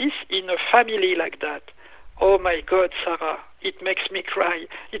practice in a family like that, oh my God, Sarah, it makes me cry.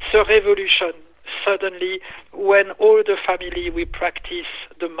 It's a revolution. Suddenly, when all the family, we practice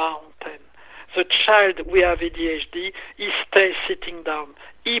the mountain. The child we have ADHD, he stays sitting down.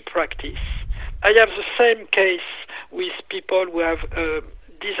 He practice. I have the same case with people who have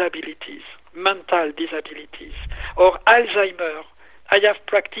disabilities, mental disabilities, or Alzheimer. I have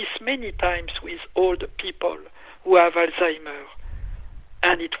practiced many times with old people who have Alzheimer,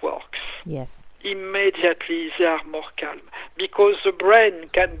 and it works. Yes. Immediately they are more calm, because the brain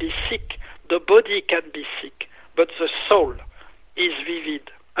can be sick, the body can be sick, but the soul is vivid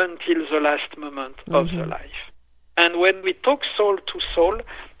until the last moment of the life. And when we talk soul to soul,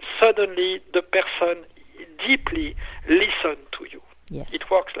 suddenly the person deeply listens to you. Yes. It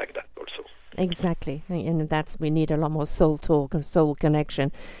works like that also. Exactly, and we need a lot more soul talk and soul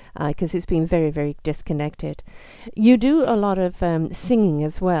connection, because it's been very, very disconnected. You do a lot of singing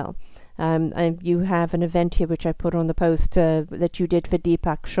as well. You have an event here which I put on the post that you did for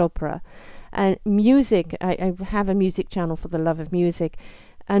Deepak Chopra. And music, I have a music channel for the love of music,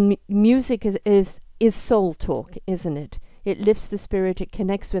 and music is soul talk, isn't it? It lifts the spirit, it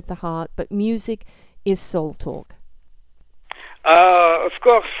connects with the heart, but music is soul talk. Of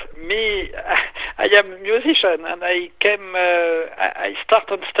course, I am a musician, and I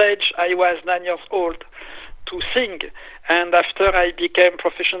start on stage, I was 9 years old to sing, and after I became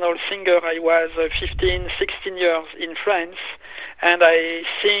professional singer, I was 15, 16 years in France, and I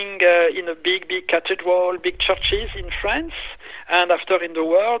sing in a big cathedral, big churches in France, and after in the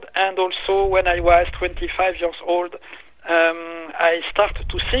world, and also when I was 25 years old, I started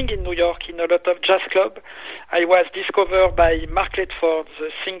to sing in New York in a lot of jazz clubs. I was discovered by Mark Ledford, the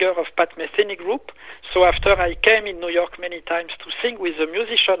singer of Pat Metheny group. So after I came in New York many times to sing with the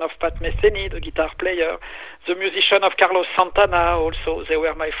musician of Pat Metheny, the guitar player, the musician of Carlos Santana also, they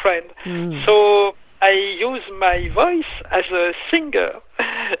were my friend. So I use my voice as a singer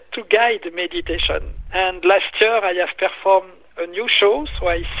to guide meditation. And last year I have performed a new show, so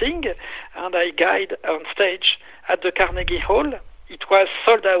I sing and I guide on stage at the Carnegie Hall. It was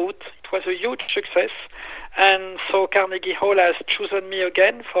sold out. It was a huge success. And so Carnegie Hall has chosen me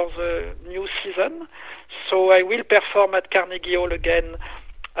again for the new season. So I will perform at Carnegie Hall again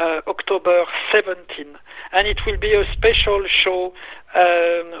October 17. And it will be a special show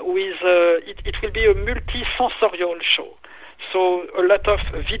it will be a multi-sensorial show. So a lot of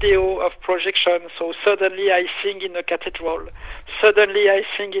video of projection. So suddenly I sing in a cathedral. Suddenly I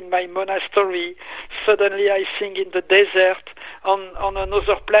sing in my monastery. Suddenly I sing in the desert on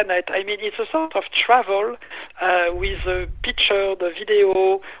another planet. I mean, it's a sort of travel with the picture, the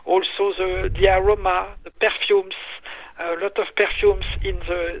video, also the aroma, the perfumes. A lot of perfumes in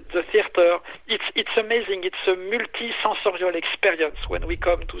the theater. It's amazing. It's a multi-sensorial experience when we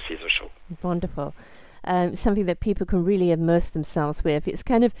come to see the show. Wonderful. Something that people can really immerse themselves with. It's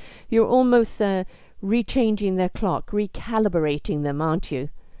kind of, you're almost rechanging their clock, recalibrating them, aren't you?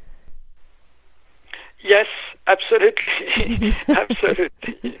 Yes, absolutely.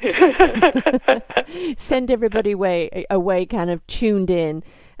 Absolutely. Send everybody away kind of tuned in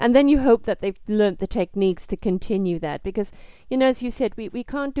And then you hope that they've learnt the techniques to continue that, because, as you said, we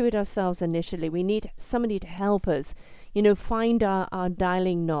can't do it ourselves initially. We need somebody to help us, find our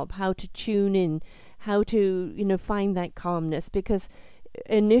dialing knob, how to tune in, how to, find that calmness, because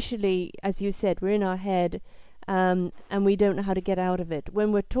initially, as you said, we're in our head, and we don't know how to get out of it.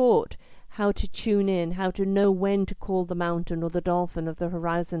 When we're taught how to tune in, how to know when to call the mountain or the dolphin or the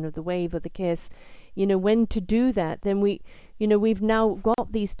horizon or the wave or the kiss, when to do that, then we've now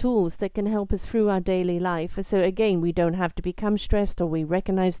got these tools that can help us through our daily life. So again, we don't have to become stressed, or we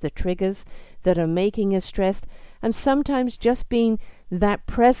recognize the triggers that are making us stressed, and sometimes just being that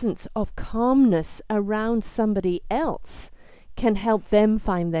presence of calmness around somebody else can help them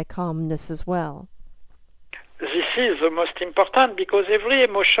find their calmness as well. This is the most important, because every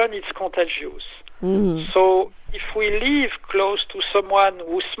emotion is contagious. Mm-hmm. So if we live close to someone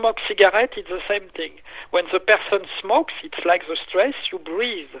who smokes cigarette, it's the same thing. When the person smokes, it's like the stress, you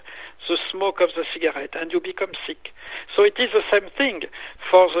breathe the smoke of the cigarette and you become sick. So it is the same thing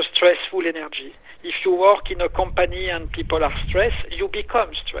for the stressful energy. If you work in a company and people are stressed, you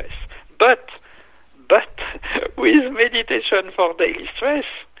become stressed. But with meditation for daily stress,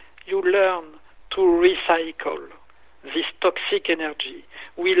 you learn to recycle this toxic energy.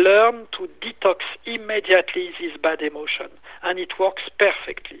 We learn to detox immediately this bad emotion, and it works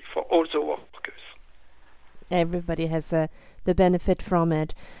perfectly for all the workers. Everybody has the benefit from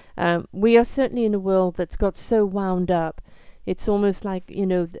it. We are certainly in a world that's got so wound up. It's almost like,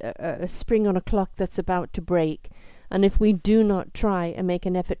 a spring on a clock that's about to break. And if we do not try and make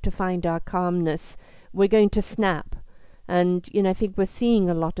an effort to find our calmness, we're going to snap. And, I think we're seeing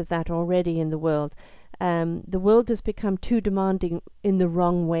a lot of that already in the world. The world has become too demanding in the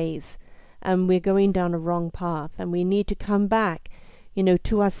wrong ways, and we're going down a wrong path, and we need to come back,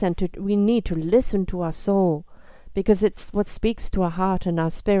 to our center. We need to listen to our soul, because it's what speaks to our heart and our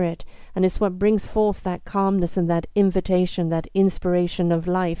spirit, and it's what brings forth that calmness and that invitation, that inspiration of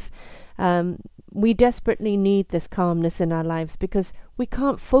life. We desperately need this calmness in our lives, because we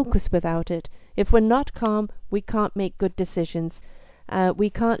can't focus without it. If we're not calm, we can't make good decisions. We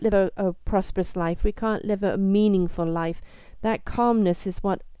can't live a prosperous life. We can't live a meaningful life. That calmness is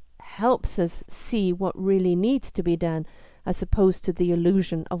what helps us see what really needs to be done, as opposed to the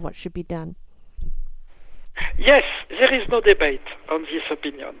illusion of what should be done. Yes, there is no debate on this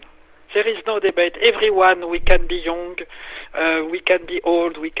opinion. There is no debate. Everyone, we can be young, we can be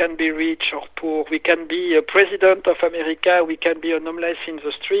old, we can be rich or poor, we can be a president of America, we can be an homeless in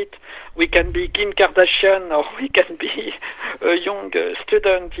the street, we can be Kim Kardashian, or we can be a young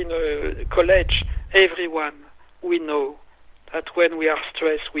student in a college. Everyone, we know that when we are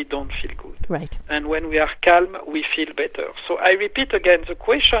stressed, we don't feel good. Right. And when we are calm, we feel better. So I repeat again, the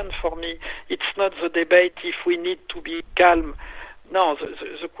question for me, it's not the debate if we need to be calm. No,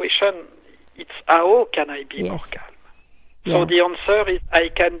 the question, it's how can I be more calm? Yeah. So the answer is I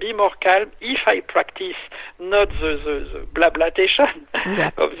can be more calm if I practice not the blablatation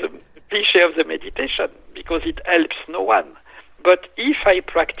of the cliché of the meditation, because it helps no one. But if I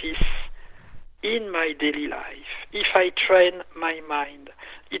practice in my daily life, if I train my mind,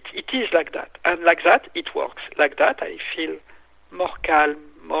 it is like that. And like that, it works. Like that, I feel more calm,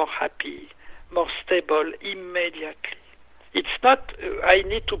 more happy, more stable immediately. It's not, I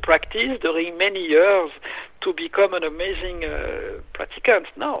need to practice during many years to become an amazing practicant.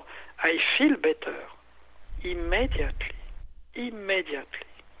 No, I feel better immediately.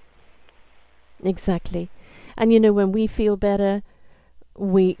 Exactly. And when we feel better,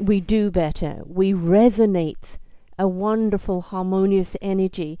 we do better. We resonate a wonderful, harmonious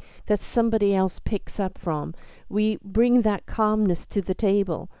energy that somebody else picks up from. We bring that calmness to the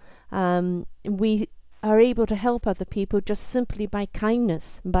table. We are able to help other people just simply by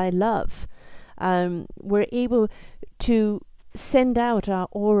kindness, by love. We're able to send out our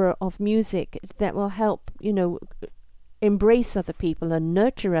aura of music that will help, embrace other people and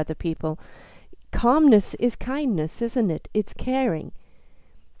nurture other people. Calmness is kindness, isn't it? It's caring.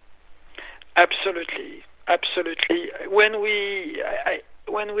 Absolutely. When we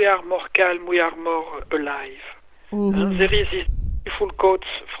are more calm, we are more alive. Mm-hmm. There is this beautiful quote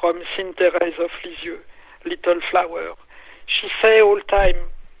from Saint Therese of Lisieux, Little Flower. She say all time,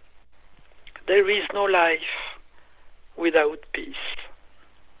 there is no life without peace.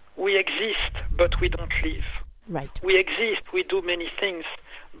 We exist, but we don't live. Right. We exist, we do many things,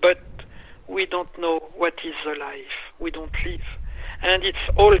 but we don't know what is the life. We don't live. And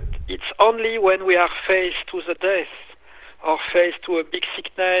it's only when we are faced to the death, or faced to a big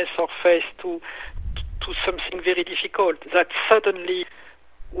sickness, or faced to something very difficult, that suddenly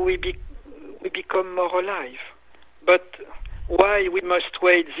we become more alive. But why we must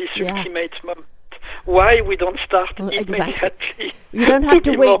wait this ultimate moment, why we don't start immediately. Exactly. You don't have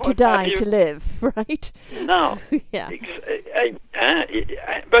to wait to die to live, right? No. Yeah.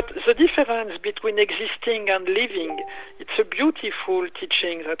 But the difference between existing and living, it's a beautiful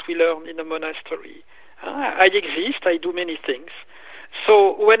teaching that we learn in a monastery. I exist, I do many things.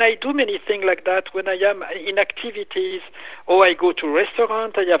 So when I do many things like that, when I am in activities, or I go to a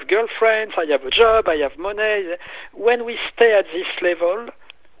restaurant, I have girlfriends, I have a job, I have money, when we stay at this level,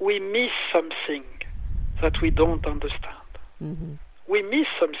 we miss something that we don't understand. Mm-hmm. We miss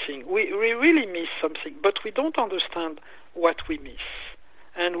something. We really miss something, but we don't understand what we miss.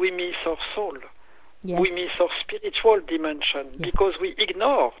 And we miss our soul. Yes. We miss our spiritual dimension because we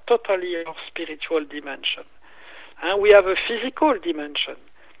ignore totally our spiritual dimension. And we have a physical dimension,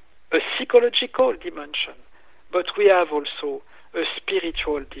 a psychological dimension, but we have also a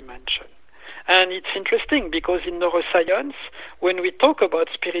spiritual dimension. And it's interesting because in neuroscience, when we talk about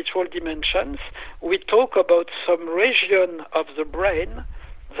spiritual dimensions, we talk about some region of the brain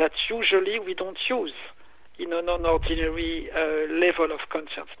that usually we don't use in a non-ordinary level of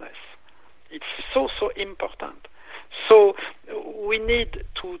consciousness. It's so important. So we need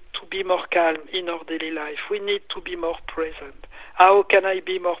to be more calm in our daily life. We need to be more present. How can I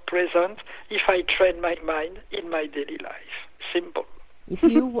be more present if I train my mind in my daily life? Simple. If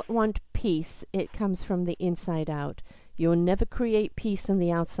you want peace, it comes from the inside out. You'll never create peace on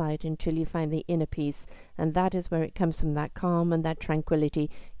the outside until you find the inner peace. And that is where it comes from, that calm and that tranquility,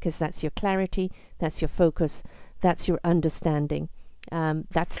 because that's your clarity, that's your focus, that's your understanding.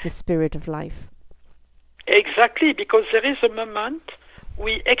 That's the spirit of life. Exactly, because there is a moment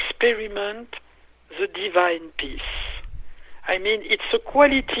we experiment the divine peace. I mean, it's a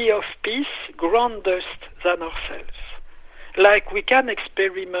quality of peace grandest than ourselves. Like we can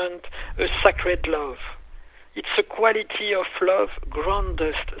experiment a sacred love. It's a quality of love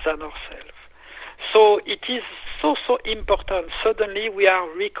grandest than ourselves. So it is so important. Suddenly we are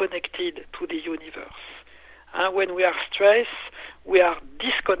reconnected to the universe. And when we are stressed, we are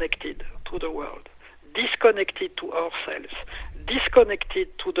disconnected to the world, disconnected to ourselves, disconnected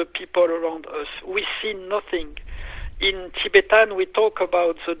to the people around us. We see nothing. In Tibetan, we talk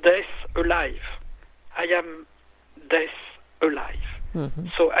about the death alive. I am death alive. Mm-hmm.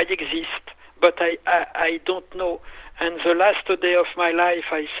 So I exist, but I don't know. And the last day of my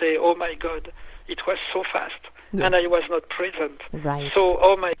life, I say, oh my God, it was so fast. Yes. And I was not present. Right. So,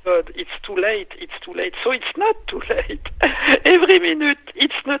 oh my God, it's too late. So it's not too late. Every minute,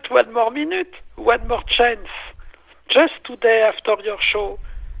 it's not 1 more minute, 1 more chance. Just today after your show,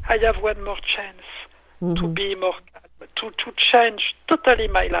 I have 1 more chance to be more calm, to change totally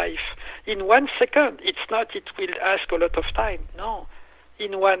my life. In 1 second, it will ask a lot of time. No,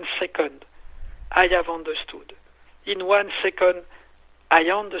 in 1 second, I have understood. In 1 second, I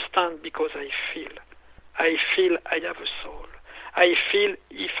understand because I feel I have a soul. I feel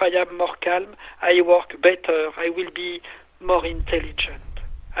if I am more calm, I work better. I will be more intelligent.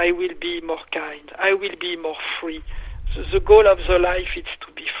 I will be more kind. I will be more free. The goal of the life is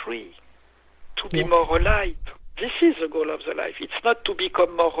to be free, to be more alive. This is the goal of the life. It's not to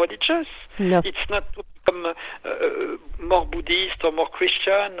become more religious. No. It's not to become more Buddhist or more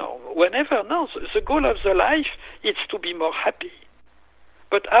Christian or whatever. No, the goal of the life is to be more happy.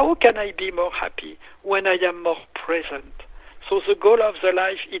 But how can I be more happy when I am more present? So the goal of the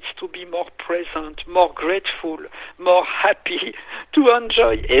life is to be more present, more grateful, more happy, to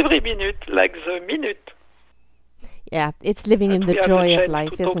enjoy every minute like the minute. Yeah, it's living in the joy of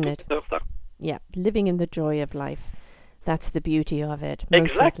life, isn't it? Yeah, living in the joy of life. That's the beauty of it.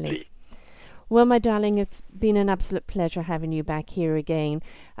 Most exactly. Certainly. Well, my darling, it's been an absolute pleasure having you back here again.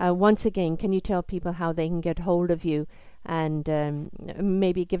 Once again, can you tell people how they can get hold of you and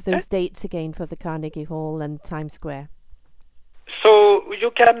maybe give those dates again for the Carnegie Hall and Times Square? So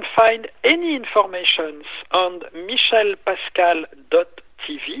you can find any information on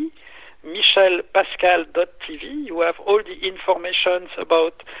michelpascal.tv. michelpascal.tv. You have all the information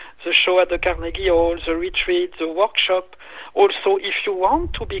about the show at the Carnegie Hall, the retreat, the workshop. Also, if you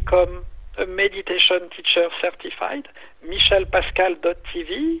want to become a meditation teacher certified,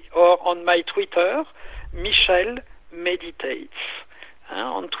 michelpascal.tv, or on my Twitter, Michel Meditates.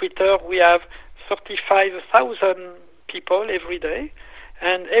 On Twitter, we have 35,000 people every day,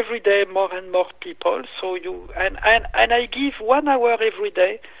 and every day more and more people. So and I give 1 hour every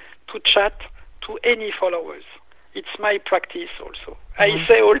day to chat to any followers. It's my practice also. I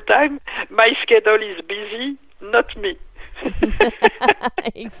say all the time, my schedule is busy, not me.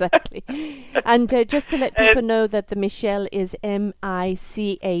 Exactly. And just to let people know that the Michel is Michel,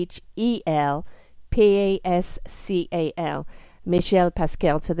 Pascal. Michel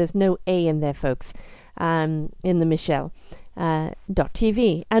Pascal. So there's no A in there, folks, in the Michel.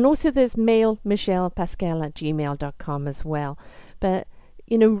 .tv, and also there's mail michellepascal@gmail.com as well. But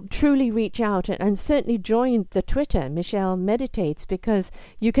truly reach out and certainly join the Twitter Michel Meditates, because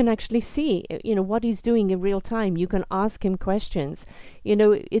you can actually see what he's doing in real time. You can ask him questions.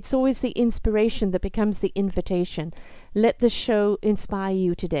 It's always the inspiration that becomes the invitation. Let the show inspire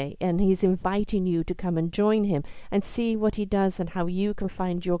you today, and he's inviting you to come and join him and see what he does and how you can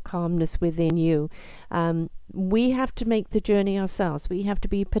find your calmness within you. We have to make the journey ourselves. We have to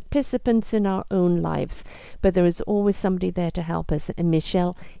be participants in our own lives, but there is always somebody there to help us, and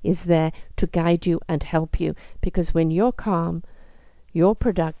Michel is there to guide you and help you, because when you're calm, you're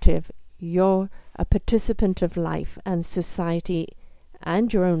productive, you're a participant of life, and society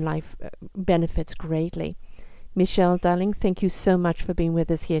and your own life benefits greatly. Michel, darling, thank you so much for being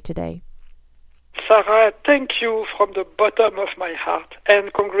with us here today. Sarah, thank you from the bottom of my heart,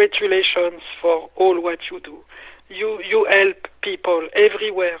 and congratulations for all what you do. You help people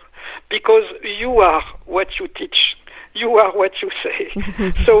everywhere, because you are what you teach. You are what you say.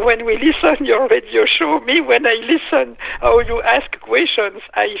 So when we listen your radio show, when I listen how you ask questions,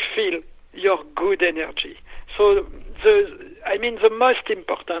 I feel your good energy. So the most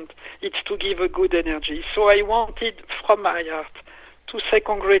important is to give a good energy. So I wanted from my heart to say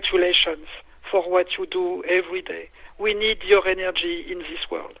congratulations for what you do every day. We need your energy in this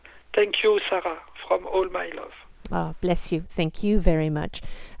world. Thank you, Sarah, from all my love. Oh, bless you. Thank you very much.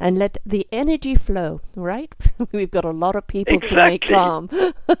 And let the energy flow, right? We've got a lot of people to make calm.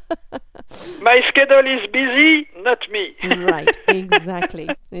 My schedule is busy, not me. Right, exactly.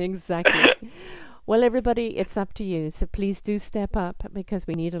 Well, everybody, it's up to you. So please do step up, because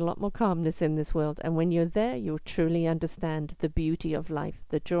we need a lot more calmness in this world. And when you're there, you'll truly understand the beauty of life,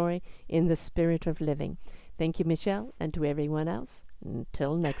 the joy in the spirit of living. Thank you, Michel, and to everyone else.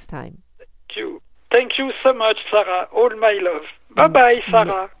 Until next time. Thank you. Thank you so much, Sarah. All my love. Bye-bye,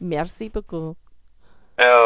 Sarah. Merci beaucoup.